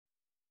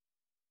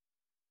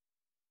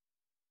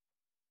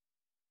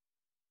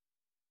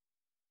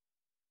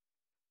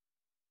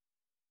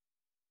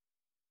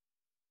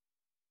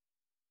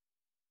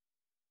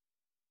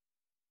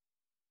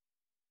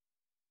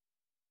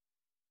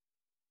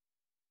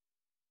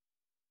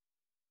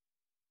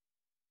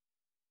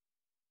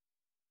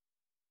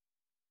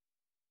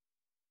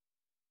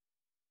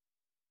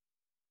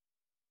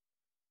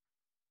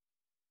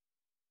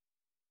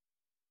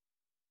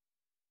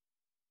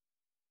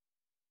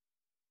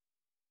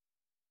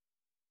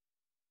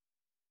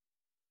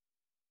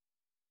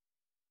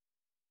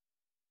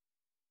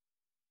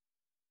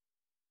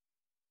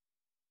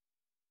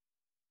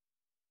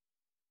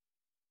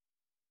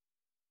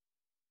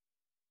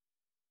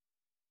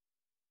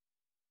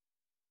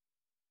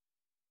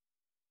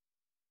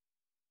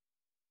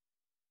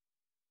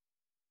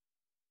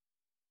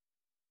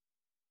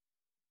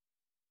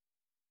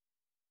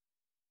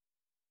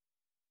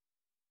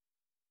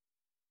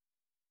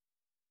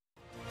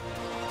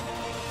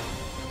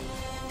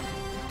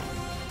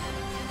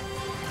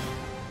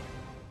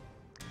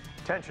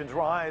Tensions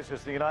rise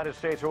as the United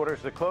States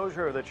orders the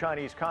closure of the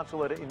Chinese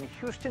consulate in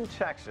Houston,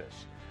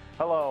 Texas.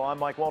 Hello, I'm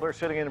Mike Walter,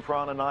 sitting in for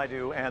Anna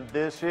Naidu, and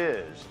this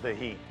is The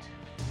Heat.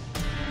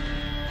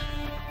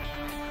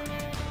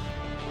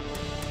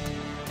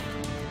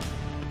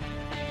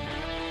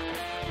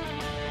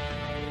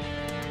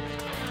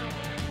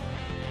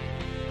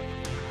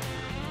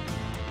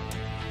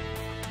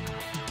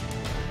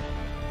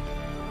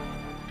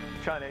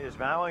 China is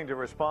vowing to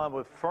respond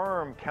with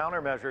firm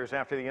countermeasures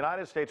after the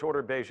United States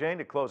ordered Beijing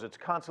to close its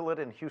consulate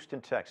in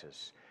Houston,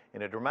 Texas,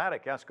 in a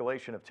dramatic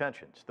escalation of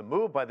tensions. The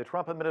move by the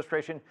Trump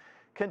administration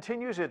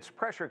continues its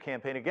pressure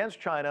campaign against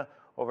China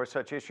over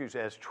such issues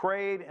as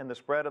trade and the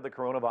spread of the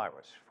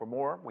coronavirus. For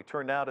more, we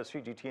turn now to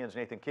CGTN's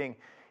Nathan King.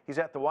 He's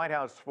at the White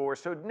House for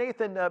us. So,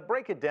 Nathan,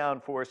 break it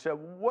down for us.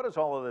 What does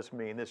all of this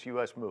mean, this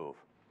U.S. move?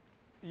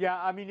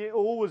 Yeah, I mean, it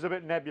all was a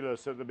bit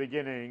nebulous at the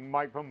beginning.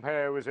 Mike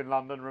Pompeo was in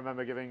London,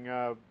 remember, giving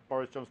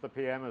Boris Johnson, the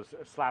PM, a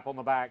slap on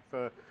the back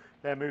for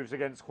their moves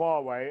against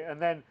Huawei.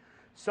 And then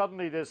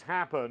suddenly this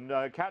happened,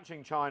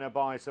 catching China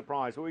by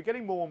surprise. But we're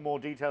getting more and more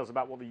details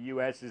about what the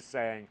U.S. is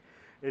saying,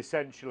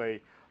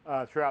 essentially,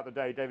 throughout the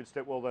day. David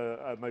Sitwell,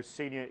 the most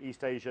senior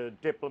East Asia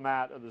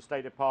diplomat at the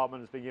State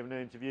Department, has been given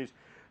interviews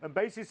and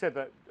basically said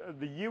that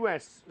the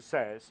U.S.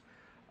 says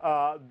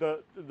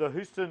the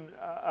Houston,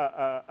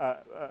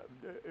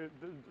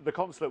 the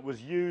consulate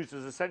was used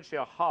as essentially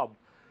a hub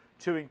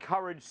to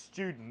encourage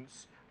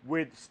students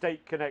with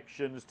state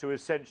connections to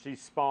essentially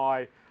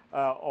spy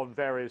on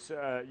various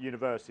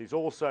universities.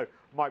 Also,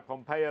 Mike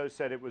Pompeo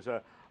said it was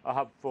a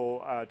hub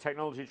for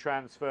technology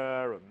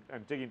transfer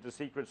and digging into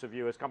secrets of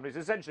U.S. companies.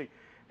 Essentially,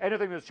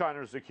 anything that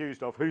China is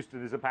accused of,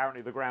 Houston is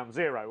apparently the ground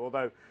zero,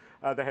 although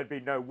there had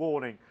been no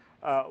warning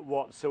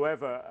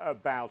whatsoever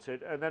about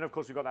it. And then, of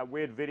course, we've got that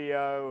weird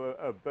video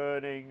of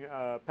burning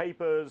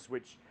papers,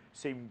 which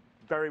seemed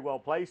very well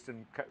placed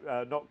and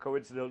not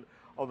coincident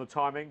on the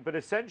timing. But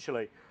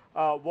essentially,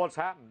 what's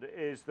happened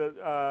is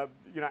that,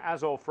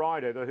 as of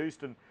Friday, the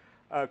Houston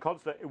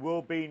consulate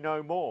will be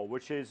no more,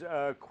 which is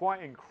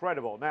quite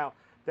incredible. Now,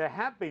 there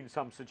have been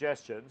some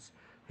suggestions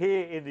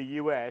here in the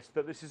US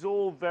that this is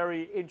all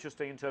very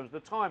interesting in terms of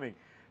the timing,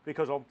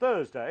 because on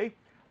Thursday,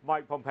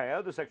 Mike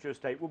Pompeo, the Secretary of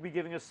State, will be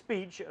giving a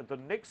speech at the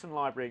Nixon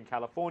Library in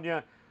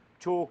California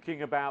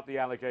talking about the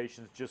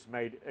allegations just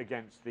made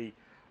against the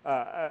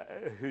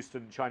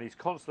Houston Chinese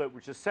consulate,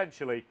 which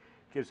essentially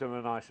gives him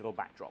a nice little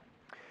backdrop.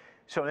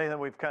 So, Nathan,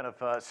 we've kind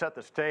of set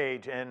the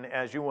stage, and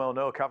as you well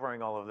know,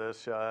 covering all of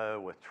this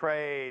with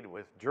trade,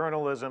 with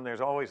journalism, there's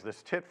always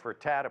this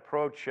tit-for-tat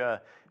approach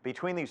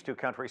between these two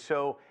countries.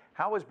 So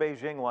how is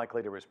Beijing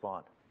likely to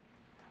respond?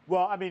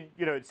 Well, I mean,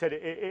 it said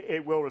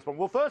it will respond.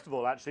 Well, first of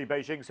all, actually,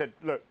 Beijing said,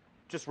 look,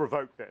 just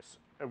revoke this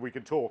and we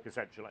can talk,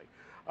 essentially.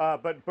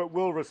 But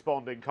will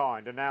respond in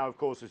kind. And now, of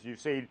course, as you've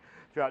seen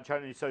throughout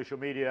Chinese social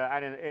media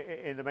and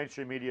in the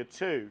mainstream media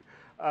too,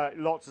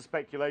 lots of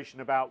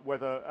speculation about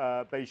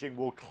whether Beijing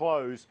will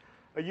close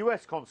a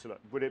U.S.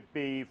 consulate. Would it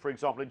be, for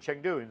example, in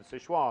Chengdu, in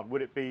Sichuan?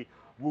 Would it be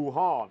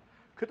Wuhan?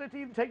 Could it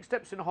even take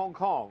steps in Hong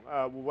Kong?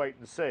 We'll wait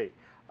and see.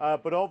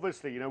 But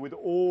obviously, with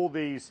all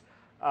these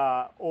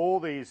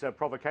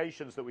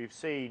provocations that we've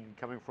seen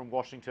coming from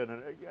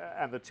Washington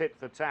and the tit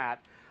for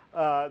tat,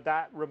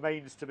 that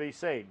remains to be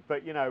seen.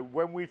 But,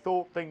 when we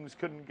thought things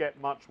couldn't get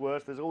much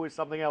worse, there's always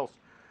something else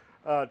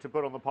to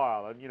put on the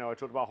pile. And, I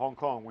talked about Hong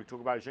Kong, we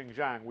talked about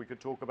Xinjiang, we could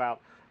talk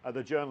about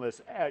the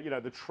journalists,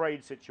 the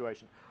trade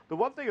situation. The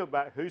one thing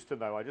about Houston,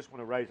 though, I just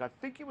want to raise, I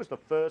think it was the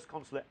first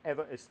consulate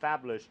ever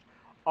established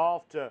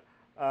after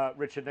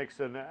Richard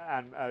Nixon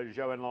and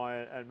Zhou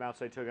Enlai and Mao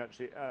Zedong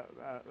actually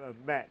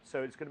met.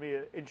 So it's going to be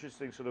an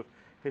interesting sort of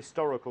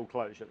historical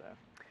closure there.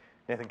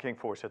 Nathan King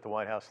for us at the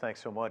White House.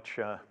 Thanks so much.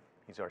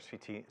 He's our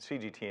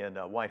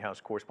CGTN White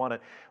House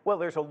correspondent. Well,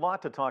 there's a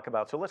lot to talk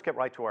about, so let's get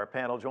right to our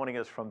panel. Joining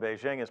us from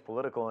Beijing is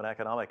political and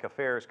economic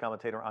affairs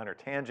commentator Einar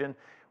Tangen.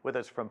 With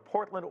us from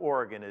Portland,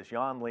 Oregon is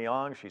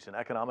Liang. She's an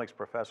economics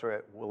professor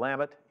at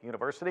Willamette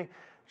University.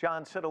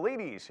 John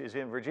Sitilides is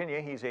in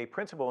Virginia. He's a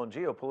principal and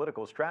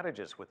geopolitical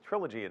strategist with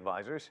Trilogy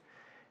Advisors.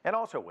 And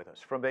also with us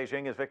from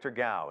Beijing is Victor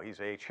Gao. He's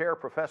a chair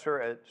professor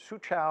at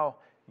Soochow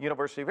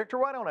University. Victor,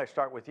 why don't I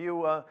start with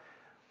you?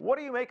 What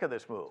do you make of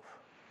this move?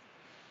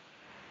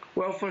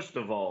 Well, first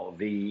of all,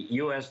 the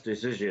U.S.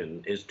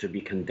 decision is to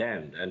be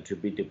condemned and to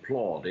be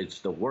deplored. It's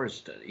the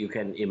worst you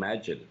can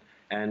imagine.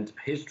 And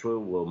history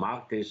will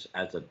mark this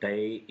as a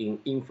day in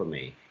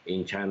infamy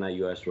in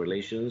China-U.S.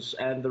 relations,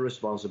 and the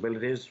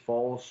responsibilities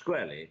fall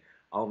squarely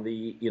on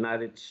the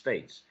United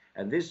States.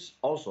 And this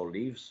also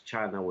leaves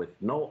China with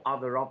no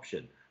other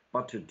option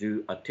but to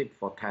do a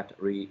tit-for-tat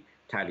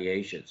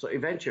retaliation. So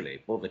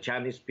eventually, both the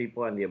Chinese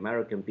people and the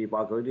American people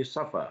are going to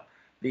suffer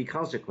the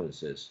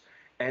consequences.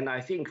 And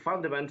I think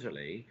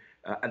fundamentally,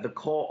 at the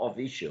core of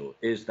the issue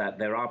is that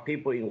there are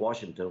people in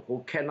Washington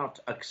who cannot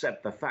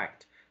accept the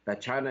fact that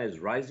China is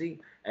rising,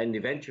 and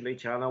eventually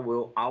China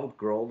will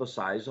outgrow the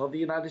size of the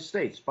United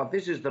States. But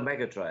this is the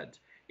megatrend.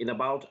 In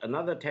about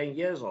another 10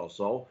 years or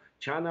so,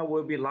 China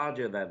will be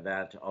larger than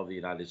that of the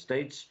United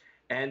States,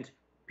 and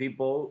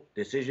people,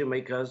 decision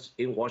makers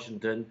in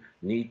Washington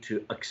need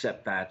to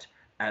accept that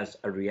as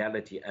a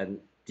reality and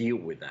deal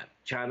with that.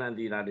 China and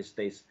the United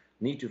States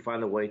need to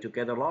find a way to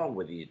get along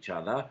with each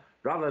other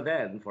rather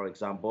than, for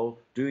example,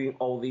 doing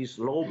all these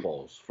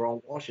lowballs from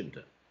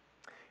Washington.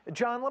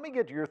 John, let me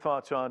get your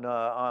thoughts on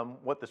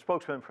what the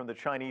spokesman from the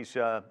Chinese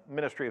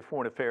Ministry of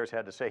Foreign Affairs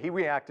had to say. He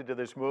reacted to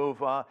this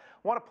move. I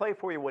want to play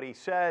for you what he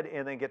said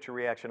and then get your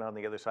reaction on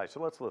the other side. So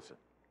let's listen.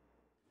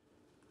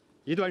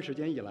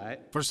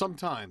 For some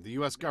time, the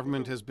U.S.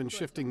 government has been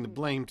shifting the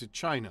blame to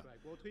China,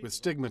 with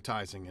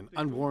stigmatizing and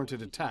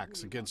unwarranted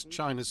attacks against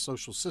China's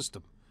social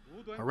system,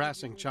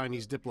 harassing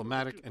Chinese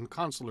diplomatic and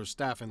consular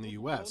staff in the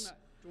U.S.,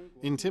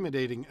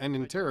 intimidating and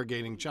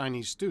interrogating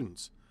Chinese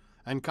students,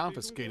 and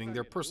confiscating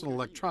their personal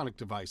electronic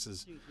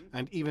devices,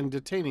 and even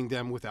detaining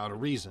them without a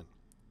reason.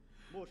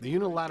 The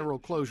unilateral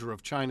closure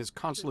of China's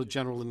consulate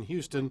general in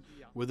Houston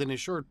within a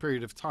short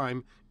period of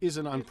time is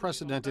an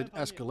unprecedented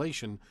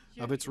escalation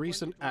of its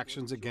recent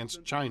actions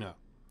against China.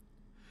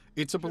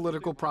 It's a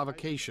political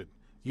provocation,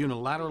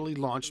 unilaterally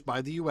launched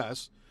by the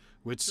U.S.,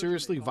 which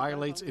seriously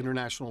violates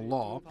international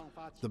law,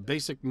 the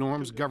basic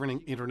norms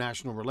governing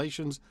international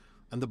relations,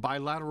 and the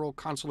bilateral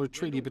consular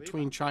treaty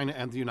between China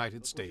and the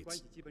United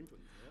States.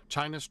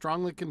 China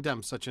strongly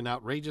condemns such an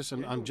outrageous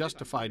and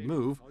unjustified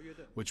move,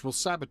 which will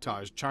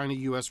sabotage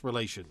China-U.S.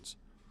 relations.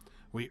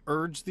 We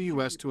urge the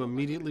U.S. to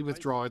immediately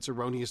withdraw its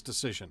erroneous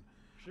decision.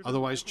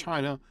 Otherwise,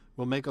 China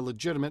will make a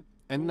legitimate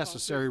and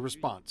necessary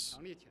response.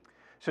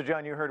 So,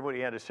 John, you heard what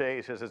he had to say.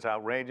 He says it's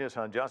outrageous,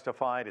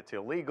 unjustified, it's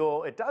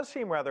illegal. It does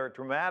seem rather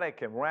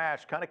dramatic and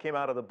rash, kind of came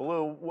out of the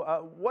blue.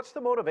 What's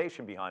the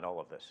motivation behind all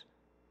of this?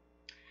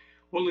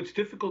 Well, it's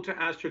difficult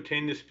to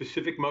ascertain the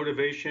specific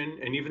motivation,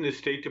 and even the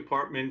State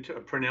Department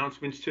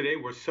pronouncements today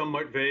were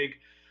somewhat vague.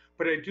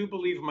 But I do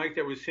believe, Mike,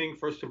 that we're seeing,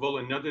 first of all,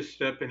 another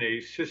step in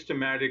a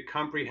systematic,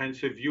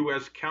 comprehensive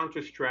U.S.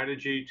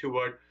 counter-strategy to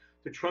what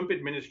the Trump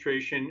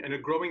administration and a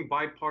growing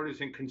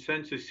bipartisan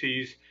consensus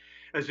sees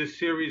as a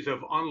series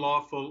of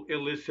unlawful,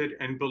 illicit,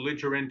 and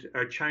belligerent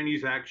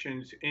Chinese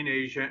actions in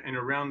Asia and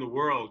around the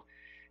world.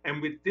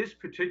 And with this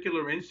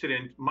particular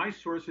incident, my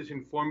sources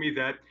inform me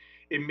that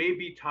it may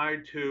be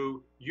tied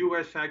to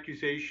U.S.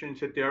 accusations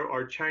that there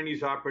are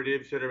Chinese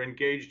operatives that are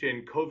engaged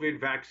in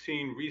COVID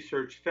vaccine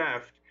research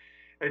theft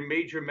at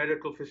major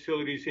medical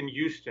facilities in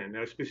Houston,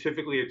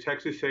 specifically at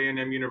Texas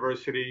A&M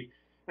University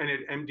and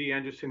at MD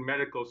Anderson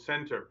Medical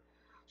Center.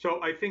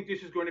 So I think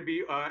this is going to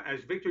be,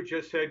 as Victor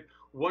just said,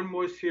 one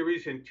more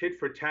series in tit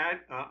for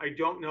tat. I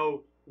don't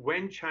know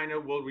when China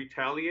will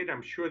retaliate.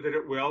 I'm sure that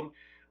it will.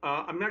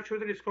 I'm not sure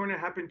that it's going to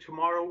happen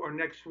tomorrow or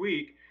next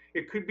week.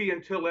 It could be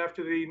until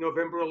after the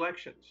November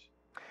elections.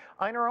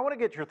 Einar, I want to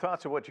get your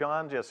thoughts on what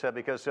John just said,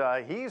 because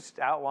he's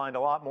outlined a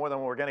lot more than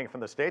what we're getting from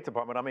the State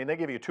Department. I mean, they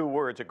give you two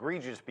words,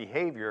 egregious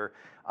behavior.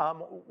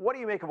 What do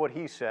you make of what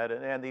he said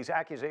and these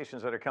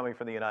accusations that are coming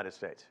from the United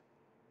States?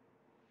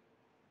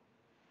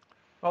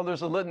 Well,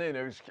 there's a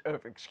litany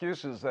of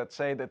excuses that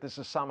say that this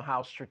is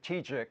somehow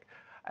strategic.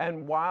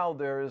 And while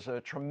there is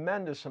a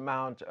tremendous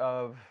amount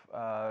of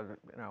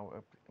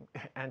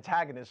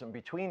antagonism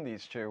between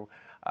these two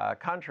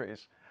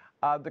countries,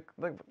 the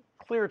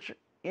clear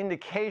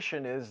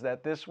indication is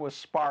that this was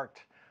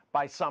sparked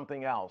by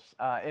something else.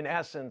 In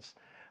essence,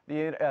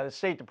 the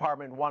State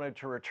Department wanted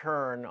to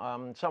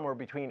return somewhere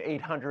between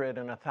 800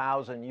 and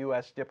 1,000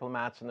 U.S.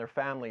 diplomats and their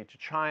family to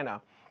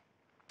China.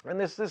 And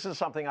this is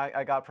something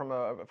I got from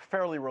a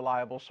fairly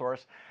reliable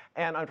source.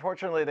 And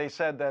unfortunately, they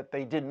said that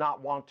they did not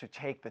want to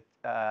take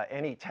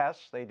any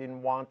tests. They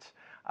didn't want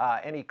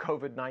any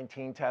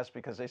COVID-19 tests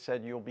because they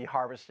said you'll be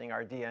harvesting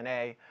our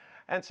DNA.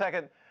 And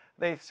second,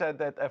 they said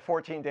that a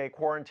 14-day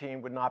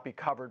quarantine would not be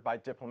covered by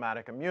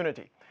diplomatic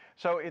immunity.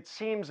 So it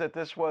seems that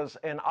this was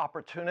an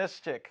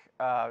opportunistic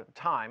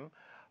time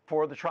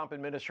for the Trump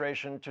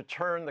administration to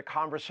turn the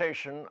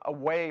conversation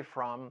away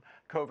from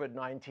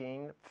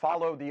COVID-19,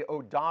 follow the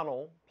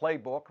O'Donnell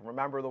playbook.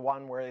 Remember the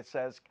one where it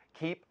says,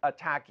 keep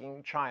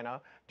attacking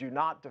China, do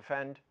not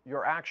defend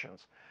your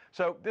actions.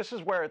 So this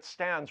is where it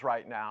stands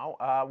right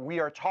now. We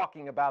are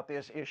talking about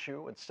this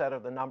issue instead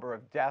of the number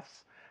of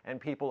deaths and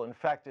people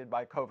infected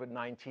by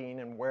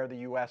COVID-19 and where the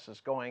U.S.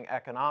 is going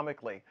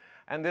economically.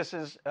 And this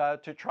is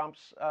to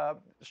Trump's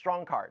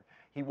strong card.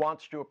 He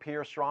wants to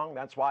appear strong.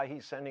 That's why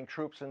he's sending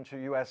troops into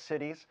U.S.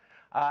 cities.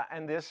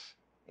 And this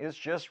is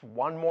just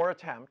one more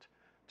attempt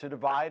to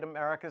divide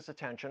America's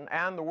attention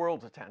and the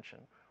world's attention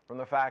from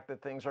the fact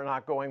that things are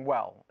not going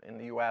well in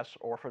the U.S.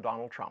 or for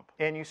Donald Trump.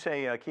 And you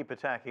say keep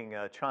attacking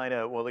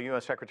China. Well, the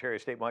U.S. Secretary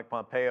of State Mike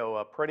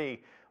Pompeo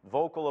pretty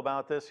vocal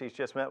about this. He's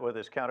just met with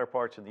his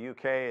counterparts in the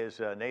U.K.,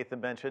 as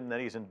Nathan mentioned. Then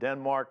he's in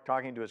Denmark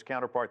talking to his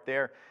counterpart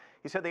there.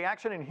 He said the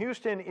action in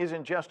Houston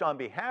isn't just on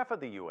behalf of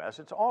the U.S.,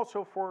 it's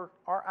also for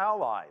our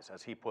allies,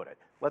 as he put it.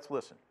 Let's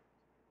listen.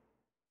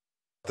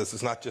 This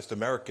is not just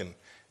American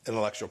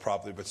intellectual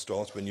property but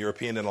stolen. It's been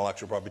European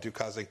intellectual property too,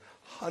 costing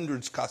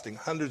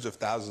hundreds of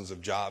thousands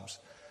of jobs.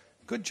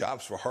 Good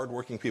jobs for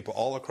hardworking people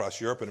all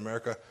across Europe and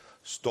America,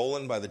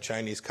 stolen by the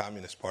Chinese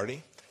Communist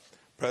Party.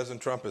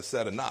 President Trump has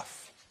said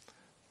enough.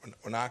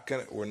 We're not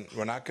going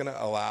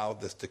to allow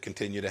this to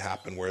continue to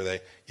happen.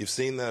 You've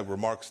seen the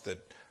remarks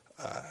that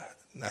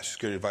National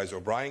Security Advisor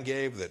O'Brien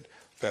gave, that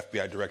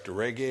FBI Director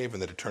Wray gave,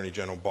 and that Attorney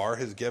General Barr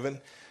has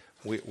given.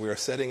 We are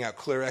setting out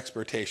clear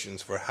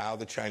expectations for how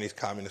the Chinese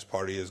Communist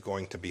Party is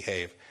going to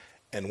behave.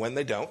 And when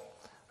they don't,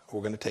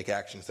 we're going to take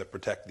actions that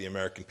protect the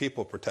American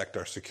people, protect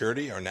our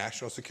security, our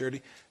national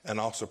security, and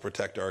also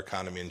protect our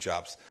economy and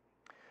jobs.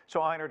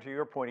 So, Einar, to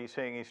your point, he's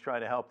saying he's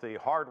trying to help the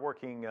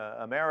hardworking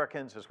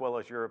Americans as well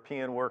as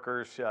European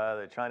workers.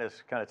 That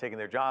China's kind of taking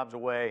their jobs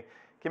away.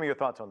 Give me your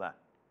thoughts on that.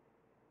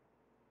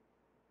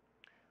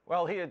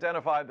 Well, he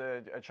identified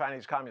the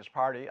Chinese Communist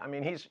Party. I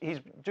mean, he's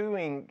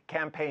doing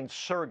campaign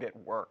surrogate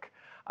work.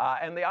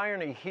 And the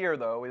irony here,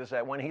 though, is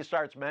that when he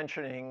starts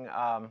mentioning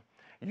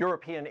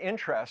European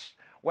interests,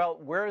 well,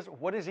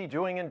 what is he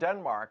doing in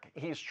Denmark?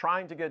 He's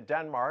trying to get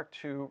Denmark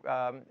to,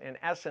 in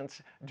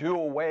essence, do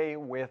away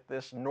with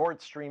this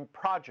Nord Stream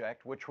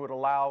project, which would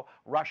allow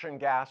Russian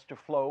gas to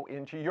flow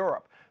into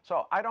Europe.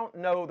 So I don't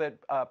know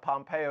that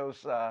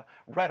Pompeo's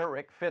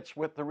rhetoric fits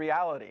with the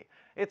reality.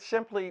 It's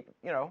simply,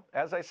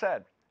 as I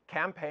said,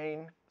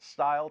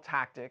 campaign-style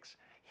tactics.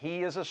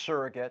 He is a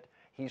surrogate.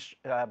 He's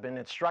been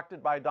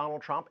instructed by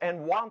Donald Trump and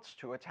wants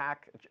to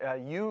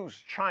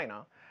use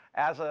China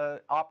as an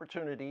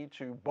opportunity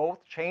to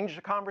both change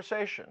the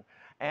conversation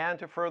and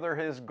to further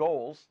his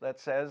goals that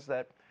says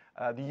that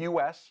the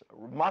U.S.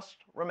 must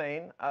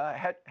remain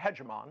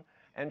hegemon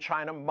and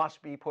China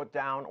must be put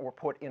down or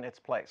put in its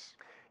place.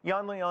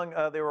 Liang,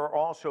 there are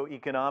also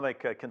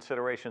economic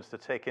considerations to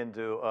take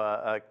into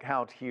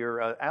account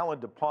here. Alan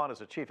DuPont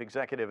is a chief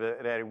executive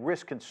at a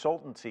risk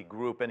consultancy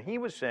group, and he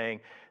was saying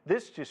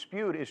this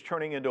dispute is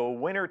turning into a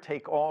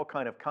winner-take-all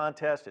kind of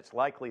contest. It's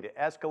likely to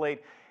escalate,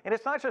 and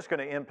it's not just going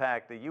to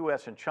impact the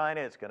U.S. and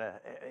China. It's going to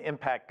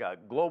impact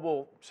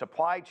global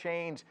supply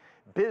chains,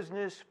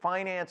 business,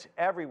 finance,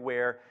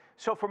 everywhere.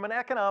 So from an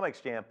economic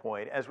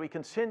standpoint, as we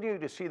continue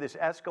to see this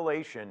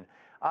escalation,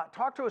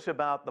 talk to us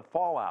about the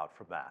fallout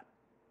from that.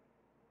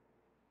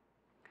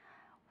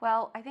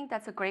 Well, I think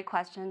that's a great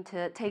question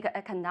to take an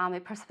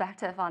economic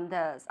perspective on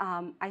this.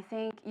 I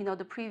think,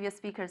 the previous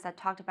speakers that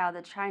talked about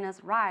that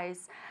China's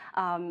rise,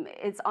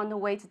 it's on the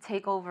way to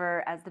take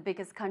over as the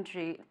biggest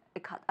country,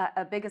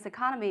 biggest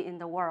economy in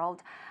the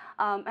world.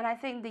 And I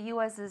think the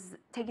U.S. is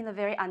taking a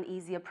very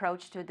uneasy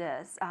approach to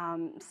this.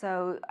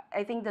 So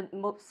I think the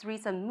most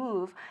recent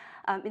move,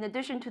 in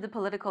addition to the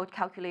political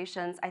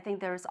calculations, I think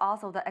there is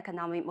also the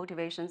economic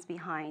motivations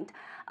behind.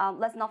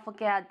 Let's not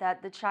forget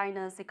that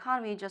China's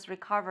economy just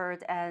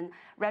recovered and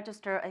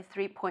registered a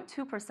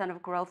 3.2%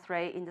 of growth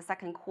rate in the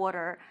second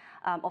quarter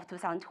of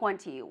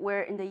 2020,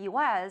 where in the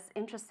U.S.,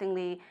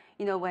 interestingly,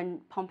 when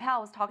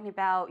Pompeo was talking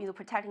about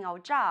protecting our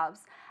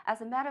jobs,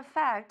 as a matter of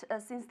fact,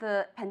 since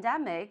the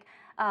pandemic,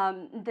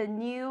 the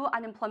new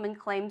unemployment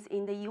claims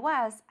in the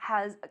U.S.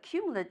 has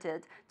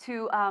accumulated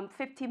to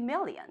 50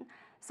 million.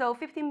 So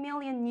 50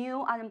 million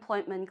new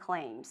unemployment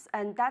claims,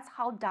 and that's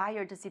how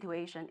dire the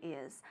situation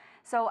is.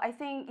 So I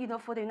think,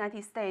 for the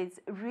United States,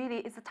 really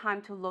it's a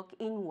time to look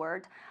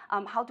inward,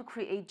 how to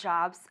create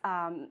jobs.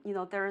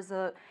 There's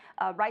a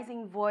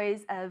rising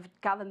voice of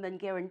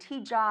government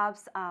guaranteed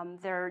jobs.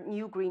 There are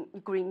new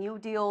Green New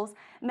Deals,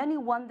 many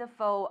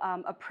wonderful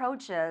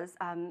approaches,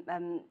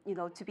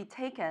 to be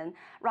taken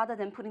rather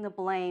than putting the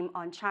blame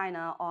on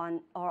China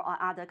or on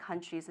other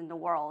countries in the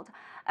world.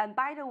 And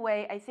by the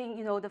way, I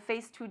think, the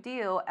Phase 2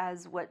 deal,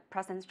 as what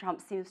President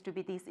Trump seems to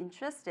be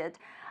disinterested,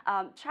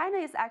 China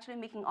is actually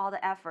making all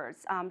the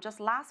efforts. Just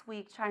last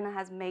week, China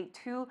has made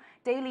 2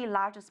 daily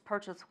largest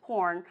purchase of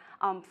corn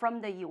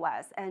from the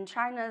U.S. And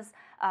China's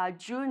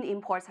June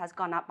imports has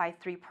gone up by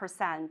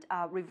 3%,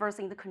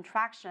 reversing the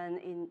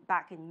contraction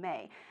back in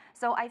May.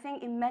 So I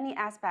think in many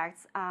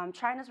aspects,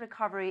 China's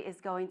recovery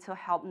is going to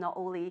help not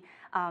only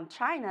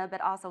China, but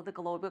also the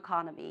global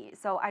economy.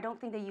 So I don't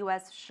think the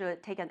U.S.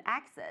 should take an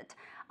exit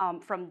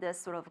from this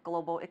sort of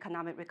global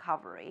economic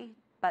recovery,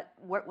 but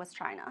work with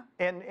China.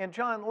 And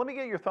John, let me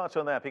get your thoughts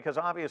on that, because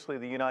obviously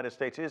the United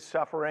States is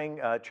suffering.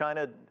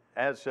 China,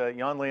 as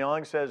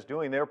Liang says,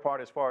 doing their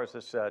part as far as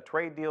this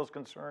trade deal is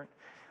concerned.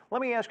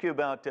 Let me ask you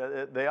about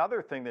the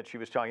other thing that she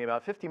was talking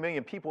about, 50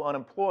 million people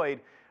unemployed.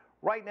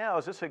 Right now,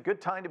 is this a good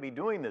time to be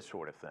doing this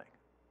sort of thing?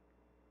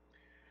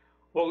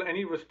 Well,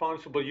 any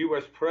responsible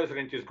U.S.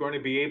 president is going to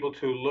be able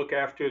to look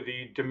after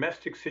the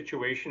domestic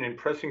situation and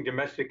pressing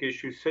domestic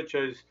issues such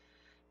as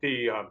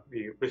the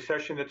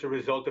recession that's a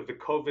result of the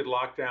COVID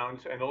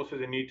lockdowns and also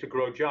the need to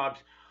grow jobs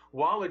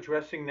while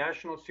addressing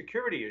national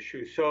security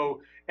issues.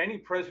 So any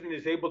president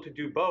is able to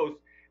do both.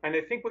 And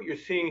I think what you're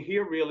seeing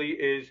here really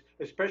is,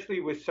 especially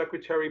with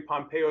Secretary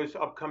Pompeo's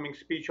upcoming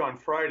speech on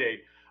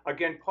Friday,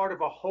 again, part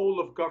of a whole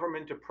of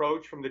government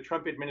approach from the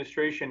Trump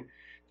administration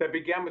that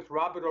began with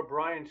Robert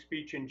O'Brien's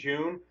speech in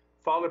June,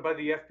 followed by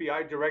the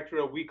FBI director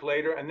a week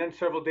later, and then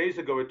several days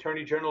ago,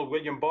 Attorney General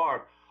William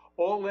Barr,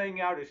 all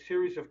laying out a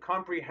series of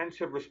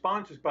comprehensive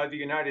responses by the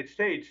United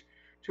States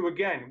to,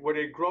 again, what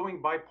a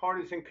growing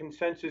bipartisan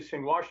consensus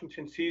in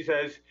Washington sees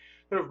as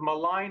sort of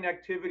malign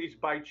activities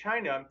by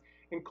China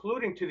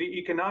including to the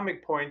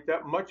economic point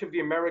that much of the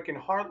American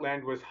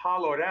heartland was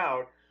hollowed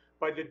out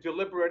by the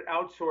deliberate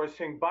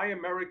outsourcing by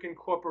American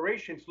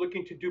corporations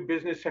looking to do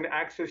business and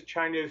access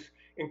China's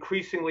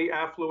increasingly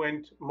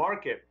affluent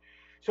market.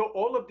 So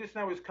all of this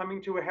now is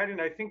coming to a head,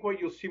 and I think what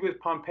you'll see with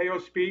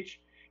Pompeo's speech,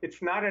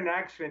 it's not an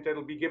accident that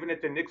it'll be given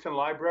at the Nixon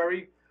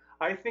Library.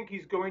 I think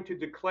he's going to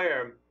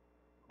declare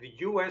the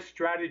U.S.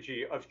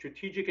 strategy of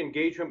strategic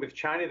engagement with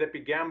China that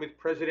began with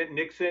President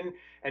Nixon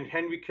and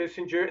Henry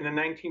Kissinger in the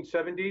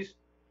 1970s,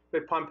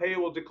 that Pompeo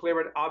will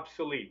declare it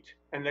obsolete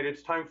and that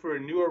it's time for a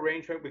new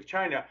arrangement with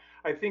China.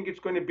 I think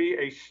it's going to be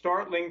a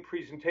startling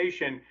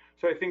presentation,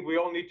 so I think we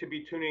all need to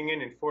be tuning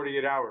in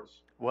 48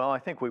 hours. Well, I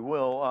think we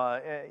will.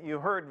 You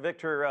heard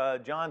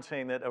Victor John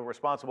saying that a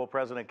responsible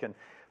president can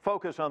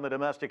focus on the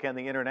domestic and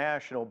the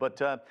international,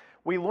 but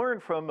we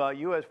learned from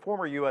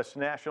former U.S.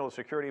 National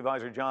Security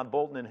Advisor John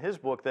Bolton in his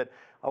book that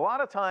a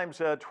lot of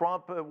times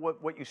Trump,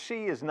 what you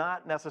see is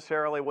not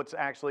necessarily what's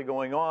actually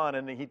going on,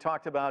 and he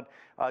talked about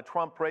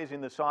Trump praising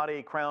the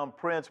Saudi crown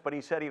prince, but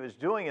he said he was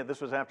doing it,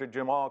 this was after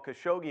Jamal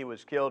Khashoggi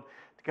was killed,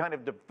 to kind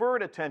of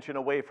divert attention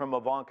away from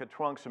Ivanka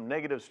Trump, some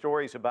negative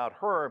stories about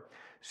her.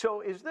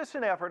 So is this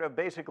an effort of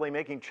basically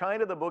making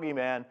China the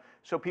boogeyman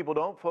so people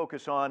don't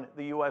focus on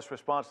the U.S.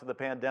 response to the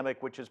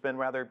pandemic, which has been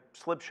rather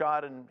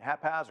slipshod and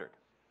haphazard?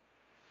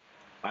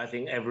 I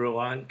think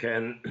everyone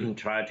can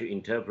try to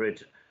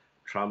interpret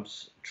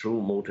Trump's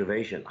true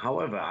motivation.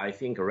 However, I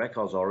think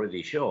records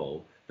already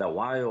show that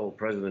while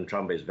President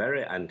Trump is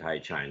very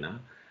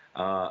anti-China,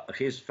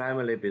 his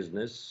family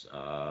business,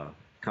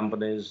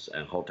 companies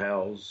and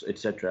hotels,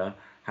 etc.,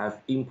 have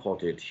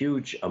imported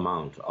huge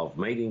amount of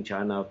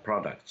made-in-China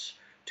products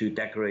to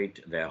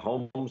decorate their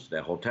homes,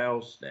 their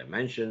hotels, their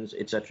mansions,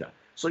 etc.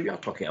 So you are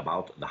talking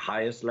about the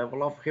highest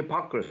level of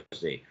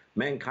hypocrisy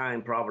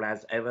mankind probably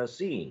has ever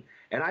seen.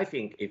 And I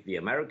think if the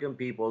American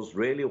peoples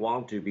really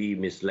want to be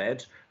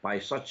misled by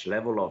such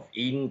level of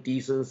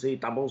indecency,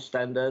 double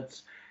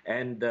standards,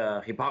 and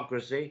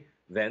hypocrisy,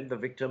 then the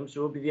victims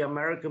will be the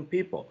American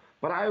people.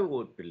 But I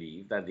would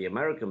believe that the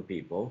American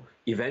people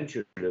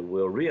eventually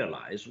will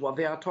realize what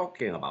they are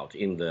talking about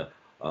in the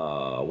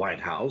White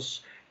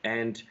House.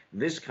 And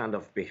this kind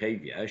of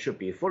behavior should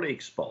be fully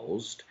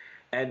exposed,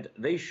 and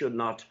they should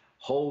not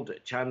hold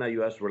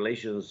China-U.S.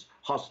 relations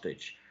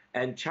hostage.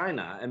 And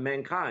China and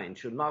mankind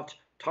should not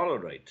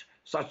tolerate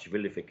such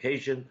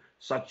vilification,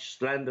 such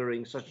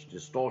slandering, such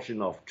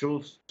distortion of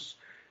truths.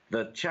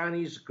 The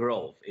Chinese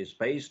growth is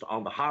based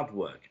on the hard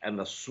work and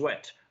the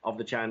sweat of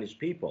the Chinese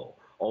people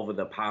over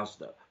the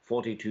past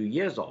 42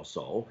 years or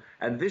so,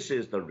 and this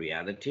is the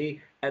reality,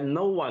 and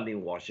no one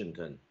in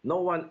Washington, no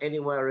one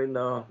anywhere in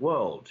the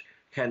world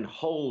can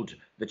hold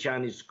the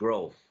Chinese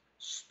growth,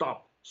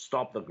 stop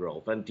the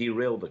growth and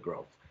derail the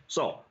growth.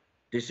 So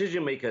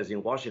decision makers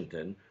in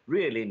Washington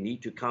really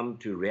need to come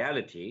to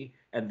reality,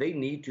 and they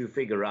need to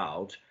figure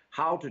out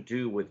how to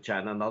do with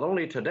China, not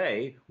only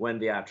today when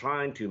they are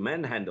trying to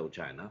manhandle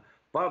China,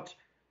 but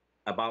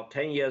about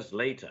 10 years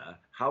later,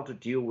 how to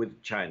deal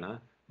with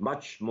China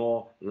much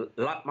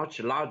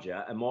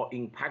larger and more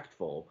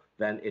impactful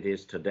than it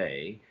is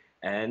today,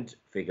 and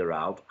figure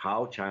out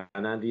how China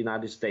and the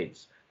United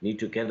States need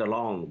to get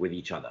along with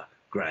each other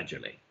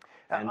gradually.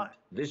 And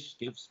this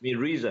gives me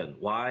reason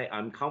why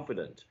I'm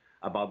confident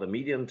about the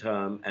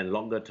medium-term and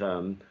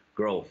longer-term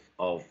growth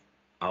of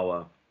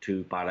our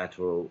two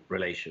bilateral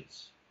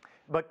relations.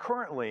 But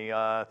currently,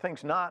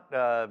 things not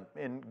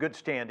in good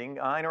standing.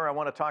 Einar, I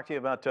want to talk to you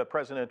about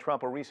President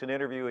Trump, a recent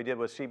interview he did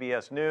with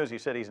CBS News. He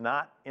said he's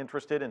not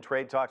interested in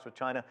trade talks with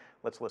China.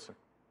 Let's listen.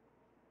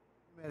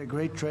 We had a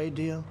great trade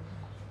deal,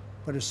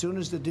 but as soon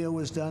as the deal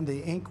was done,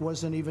 the ink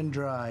wasn't even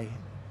dry,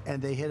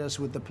 and they hit us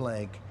with the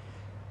plague,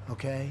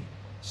 okay?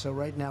 So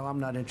right now, I'm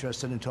not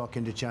interested in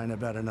talking to China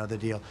about another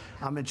deal.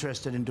 I'm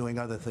interested in doing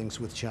other things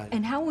with China.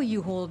 And how will you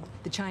hold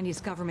the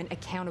Chinese government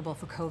accountable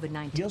for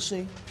COVID-19? You'll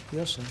see.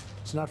 You'll see.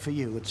 It's not for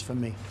you. It's for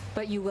me.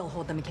 But you will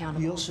hold them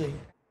accountable. You'll see.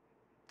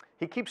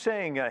 He keeps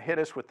saying, hit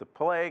us with the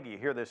plague. You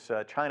hear this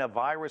China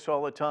virus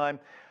all the time.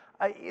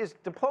 Is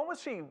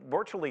diplomacy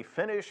virtually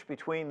finished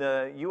between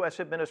the U.S.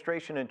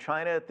 administration and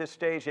China at this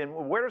stage? And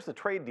where does the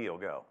trade deal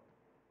go?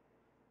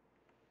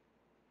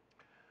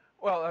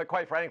 Well,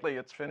 quite frankly,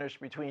 it's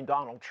finished between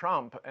Donald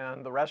Trump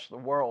and the rest of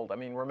the world. I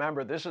mean,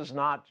 remember, this is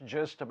not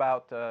just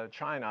about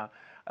China.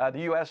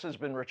 The U.S. has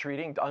been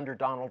retreating under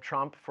Donald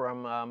Trump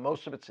from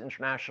most of its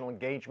international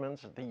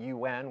engagements at the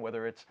UN,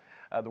 whether it's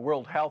the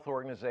World Health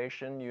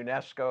Organization,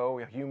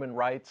 UNESCO, human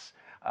rights,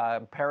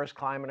 Paris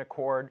Climate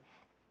Accord.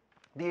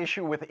 The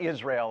issue with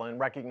Israel and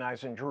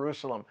recognizing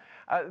Jerusalem.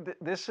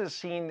 This has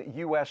seen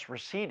U.S.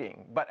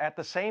 receding, but at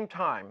the same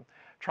time,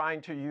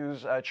 trying to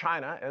use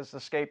China as the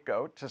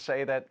scapegoat to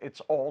say that it's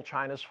all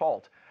China's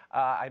fault.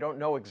 I don't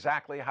know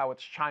exactly how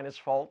it's China's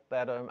fault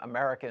that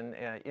American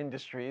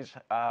industries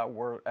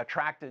were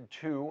attracted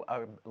to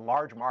a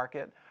large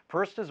market,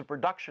 first as a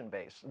production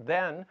base,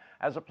 then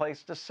as a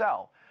place to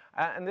sell.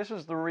 And this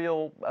is the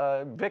real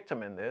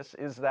victim in this,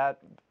 is that,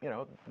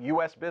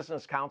 U.S.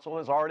 Business Council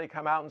has already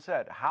come out and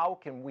said, how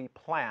can we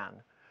plan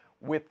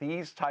with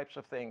these types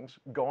of things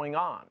going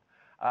on.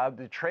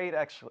 The trade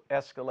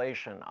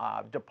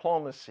escalation,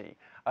 diplomacy,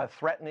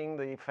 threatening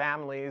the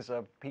families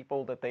of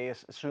people that they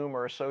assume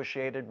are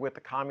associated with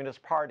the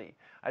Communist Party,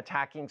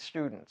 attacking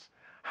students.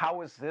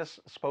 How is this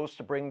supposed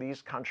to bring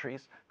these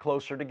countries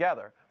closer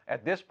together?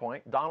 At this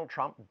point, Donald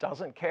Trump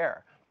doesn't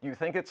care. Do you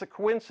think it's a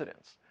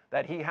coincidence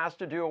that he has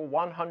to do a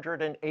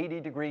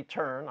 180-degree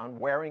turn on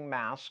wearing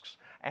masks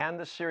and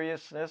the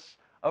seriousness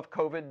of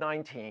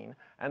COVID-19,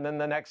 and then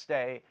the next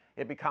day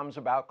it becomes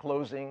about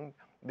closing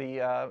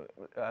the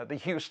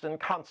Houston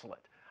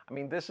consulate? I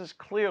mean, this is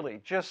clearly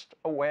just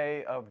a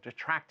way of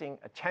detracting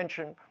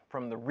attention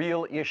from the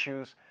real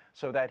issues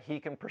so that he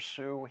can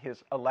pursue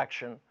his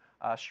election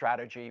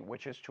strategy,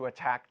 which is to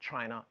attack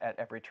China at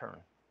every turn.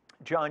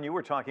 John, you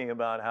were talking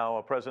about how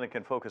a president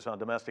can focus on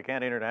domestic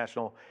and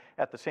international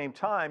at the same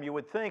time. You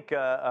would think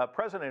a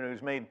president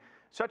who's made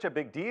such a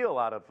big deal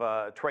out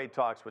of trade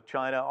talks with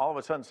China, all of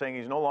a sudden saying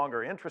he's no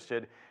longer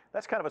interested,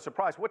 that's kind of a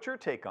surprise. What's your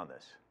take on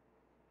this?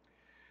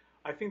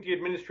 I think the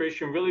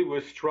administration really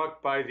was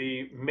struck by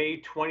the May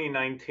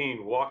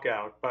 2019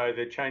 walkout by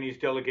the Chinese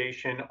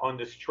delegation on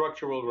the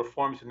structural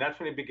reforms, and that's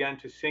when it began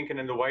to sink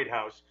in the White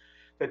House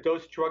that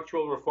those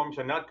structural reforms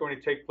are not going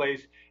to take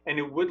place, and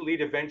it would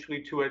lead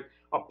eventually to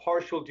a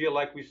partial deal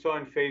like we saw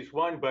in phase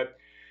one. But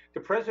the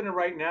president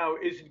right now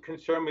isn't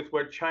concerned with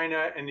what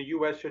China and the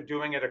U.S. are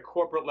doing at a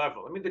corporate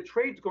level. I mean, the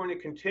trade's going to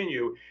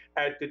continue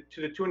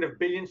to the tune of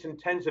billions and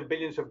tens of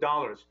billions of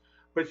dollars.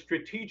 But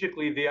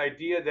strategically, the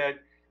idea that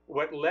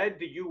what led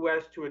the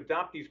U.S. to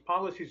adopt these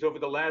policies over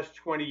the last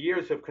 20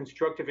 years of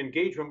constructive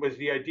engagement was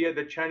the idea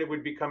that China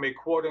would become a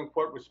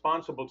quote-unquote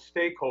responsible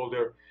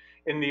stakeholder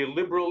in the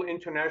liberal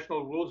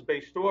international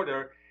rules-based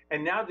order.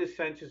 And now the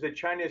sense is that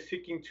China is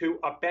seeking to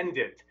upend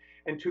it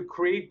and to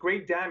create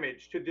great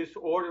damage to this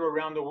order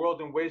around the world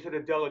in ways that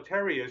are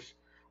deleterious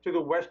to the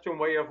Western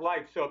way of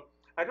life. So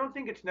I don't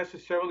think it's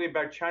necessarily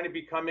about China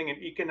becoming an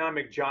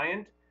economic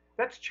giant.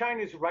 That's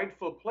China's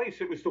rightful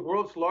place. It was the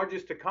world's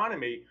largest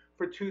economy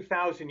for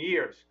 2,000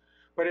 years.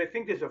 But I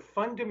think there's a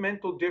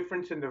fundamental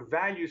difference in the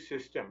value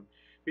system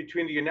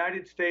between the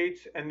United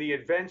States and the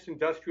advanced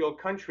industrial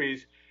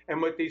countries and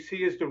what they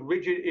see as the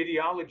rigid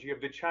ideology of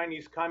the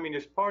Chinese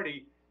Communist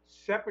Party,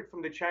 separate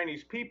from the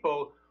Chinese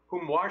people,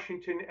 whom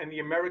Washington and the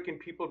American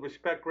people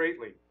respect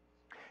greatly.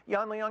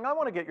 Liang, I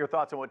want to get your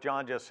thoughts on what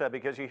John just said,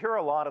 because you hear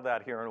a lot of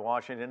that here in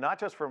Washington, not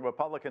just from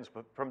Republicans,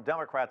 but from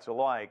Democrats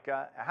alike.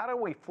 How do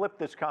we flip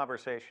this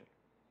conversation?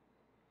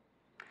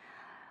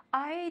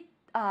 I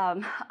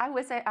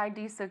would say I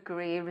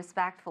disagree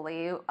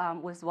respectfully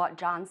with what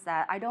John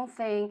said. I don't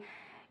think,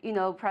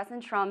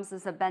 President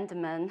Trump's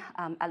abandonment,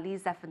 at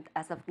least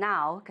as of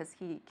now, because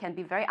he can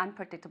be very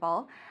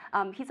unpredictable,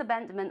 his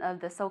abandonment of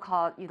the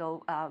so-called,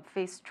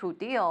 phase two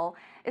deal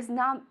is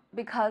not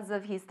because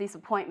of his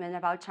disappointment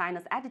about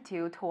China's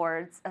attitude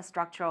towards a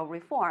structural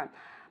reform.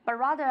 But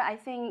rather, I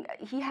think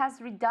he has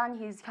redone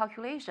his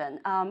calculation.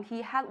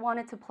 He had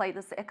wanted to play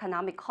this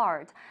economic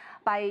card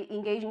by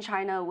engaging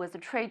China with a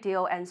trade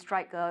deal and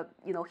strike a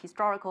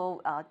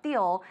historical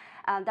deal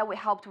that would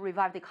help to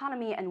revive the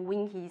economy and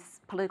win his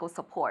political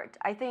support.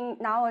 I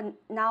think now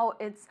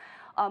it's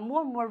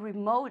more and more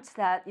remote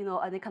that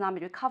an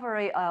economic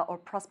recovery or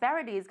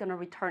prosperity is going to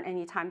return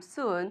anytime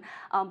soon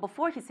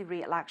before his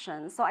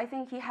re-election. So I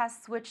think he has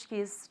switched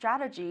his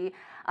strategy.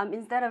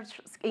 Instead of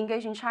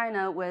engaging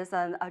China with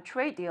a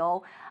trade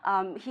deal,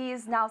 he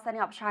is now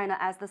setting up China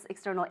as this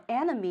external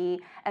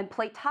enemy and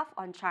play tough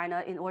on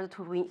China in order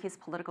to win his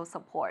political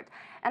support.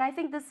 And I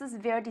think this is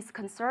very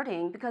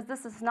disconcerting because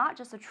this is not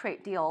just a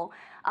trade deal,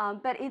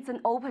 but it's an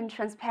open,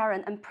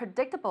 transparent, and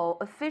predictable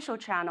official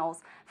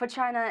channels for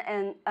China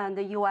and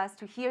the U.S.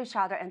 to hear each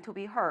other and to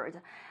be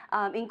heard,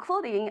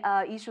 including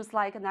issues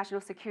like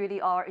national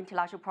security or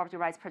intellectual property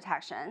rights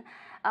protection.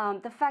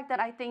 The fact that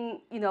I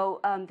think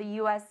the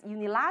U.S.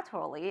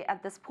 unilaterally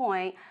at this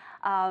point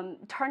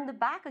turned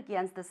back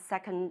against the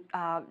second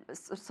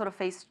sort of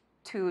phase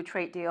two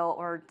trade deal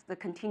or the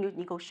continued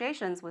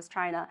negotiations with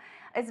China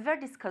is very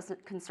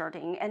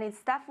disconcerting, and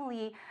it's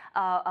definitely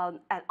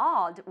at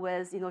odds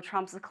with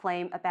Trump's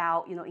claim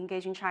about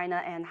engaging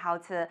China and how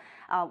to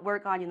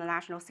work on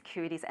national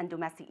securities and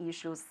domestic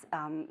issues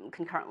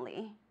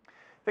concurrently.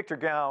 Victor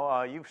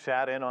Gao, you've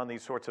sat in on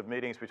these sorts of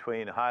meetings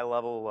between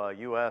high-level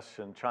U.S.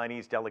 and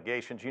Chinese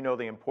delegations. You know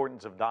the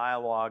importance of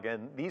dialogue,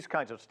 and these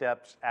kinds of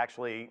steps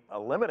actually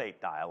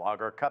eliminate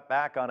dialogue or cut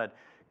back on it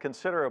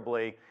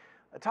considerably.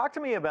 Talk to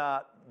me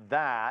about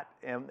that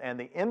and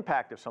the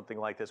impact of something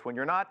like this. When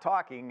you're not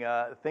talking,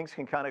 things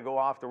can kind of go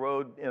off the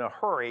road in a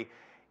hurry.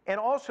 And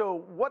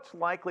also, what's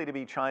likely to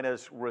be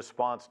China's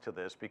response to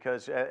this?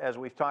 Because as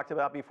we've talked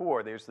about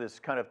before, there's this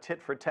kind of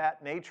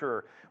tit-for-tat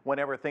nature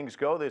whenever things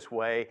go this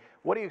way.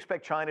 What do you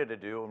expect China to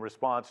do in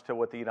response to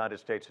what the United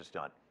States has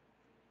done?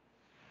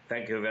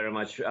 Thank you very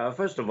much.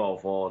 First of all,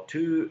 for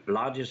two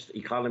largest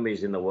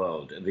economies in the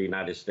world, the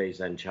United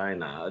States and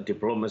China,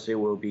 diplomacy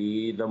will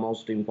be the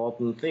most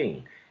important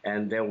thing.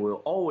 And there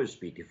will always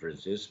be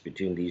differences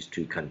between these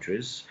two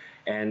countries.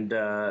 And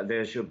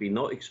there should be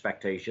no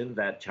expectation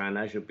that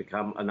China should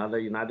become another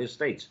United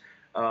States.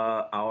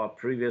 Our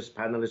previous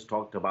panelists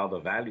talked about the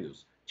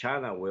values.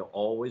 China will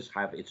always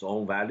have its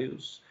own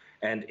values,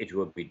 and it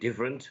will be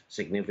different,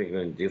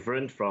 significantly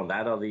different from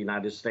that of the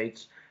United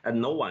States.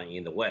 And no one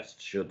in the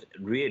West should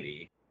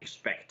really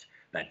expect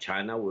that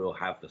China will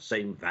have the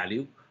same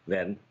value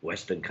than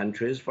Western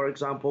countries, for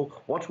example.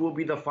 What will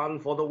be the fun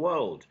for the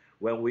world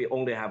when we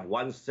only have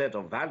one set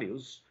of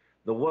values?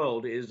 The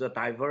world is a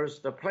diverse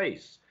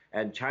place,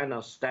 and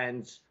China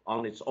stands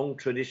on its own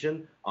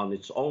tradition, on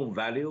its own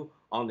value,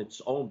 on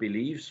its own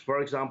beliefs,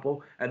 for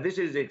example. And this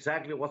is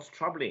exactly what's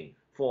troubling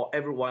for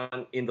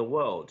everyone in the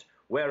world.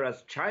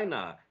 Whereas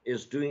China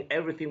is doing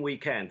everything we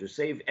can to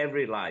save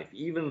every life,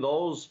 even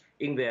those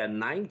in their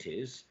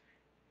 90s,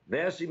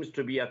 there seems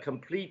to be a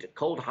complete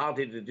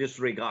cold-hearted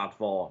disregard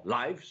for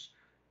lives.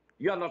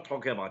 You are not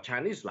talking about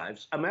Chinese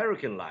lives,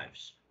 American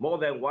lives. More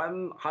than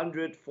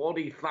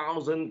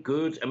 140,000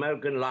 good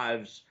American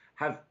lives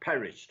have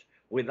perished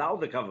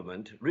without the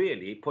government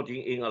really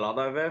putting in a lot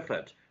of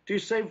effort to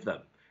save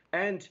them.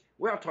 And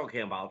we are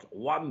talking about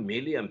 1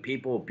 million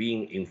people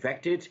being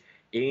infected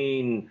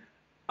in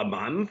a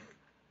month,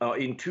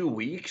 in 2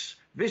 weeks.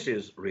 This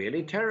is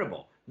really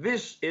terrible.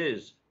 This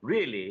is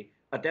really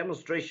a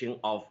demonstration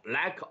of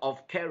lack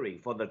of caring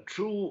for the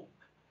true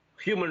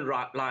human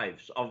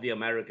lives of the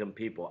American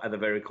people at the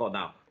very core.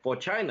 Now, for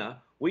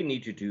China, we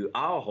need to do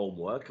our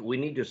homework. We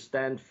need to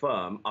stand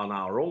firm on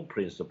our own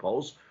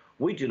principles.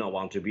 We do not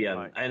want to be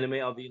an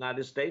enemy of the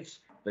United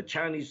States. The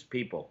Chinese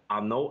people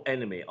are no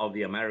enemy of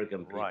the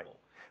American people. Right.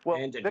 Well,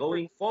 and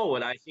going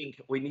forward, I think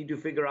we need to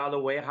figure out a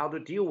way how to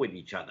deal with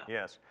each other.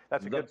 Yes,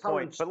 that's a good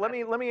point. But let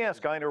me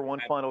ask Einar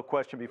one final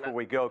question before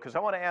we go, because I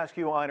want to ask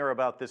you, Einar,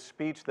 about this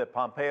speech that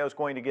Pompeo is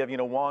going to give. You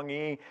know, Wang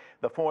Yi,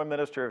 the foreign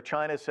minister of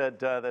China, said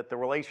that the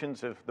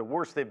relations are the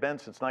worst they've been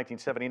since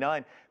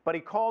 1979, but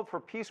he called for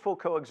peaceful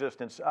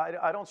coexistence.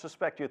 I don't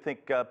suspect you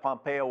think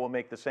Pompeo will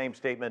make the same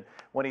statement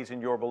when he's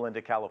in Yorba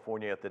Linda,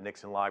 California at the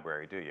Nixon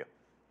Library, do you?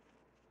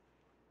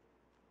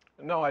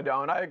 No, I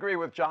don't. I agree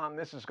with John.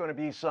 This is going to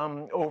be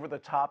some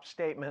over-the-top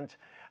statement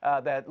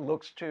that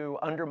looks to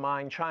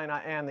undermine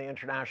China and the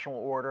international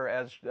order,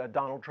 as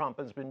Donald Trump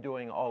has been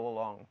doing all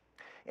along.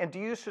 And do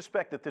you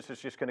suspect that this is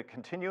just going to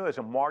continue as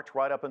a march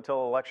right up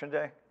until Election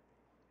Day?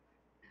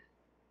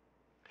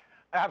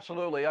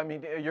 Absolutely. I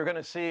mean, you're going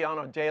to see on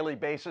a daily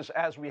basis,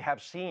 as we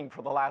have seen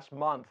for the last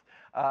month,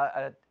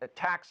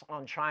 attacks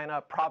on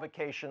China,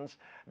 provocations.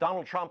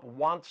 Donald Trump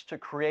wants to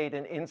create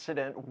an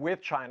incident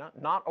with China,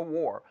 not a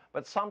war,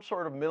 but some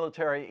sort of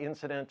military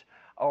incident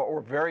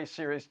or very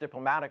serious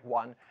diplomatic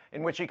one,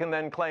 in which he can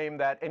then claim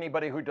that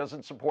anybody who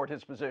doesn't support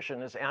his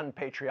position is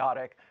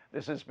unpatriotic.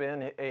 This has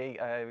been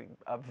a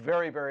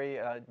very, very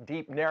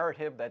deep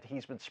narrative that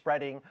he's been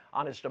spreading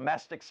on his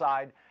domestic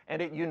side,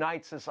 and it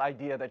unites this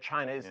idea that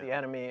China is the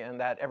enemy and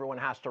that everyone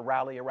has to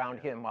rally around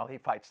him while he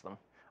fights them.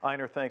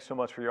 Einar, thanks so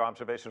much for your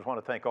observations. I want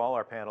to thank all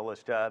our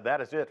panelists.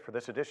 That is it for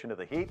this edition of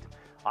The Heat.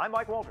 I'm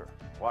Mike Walter,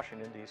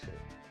 Washington, D.C.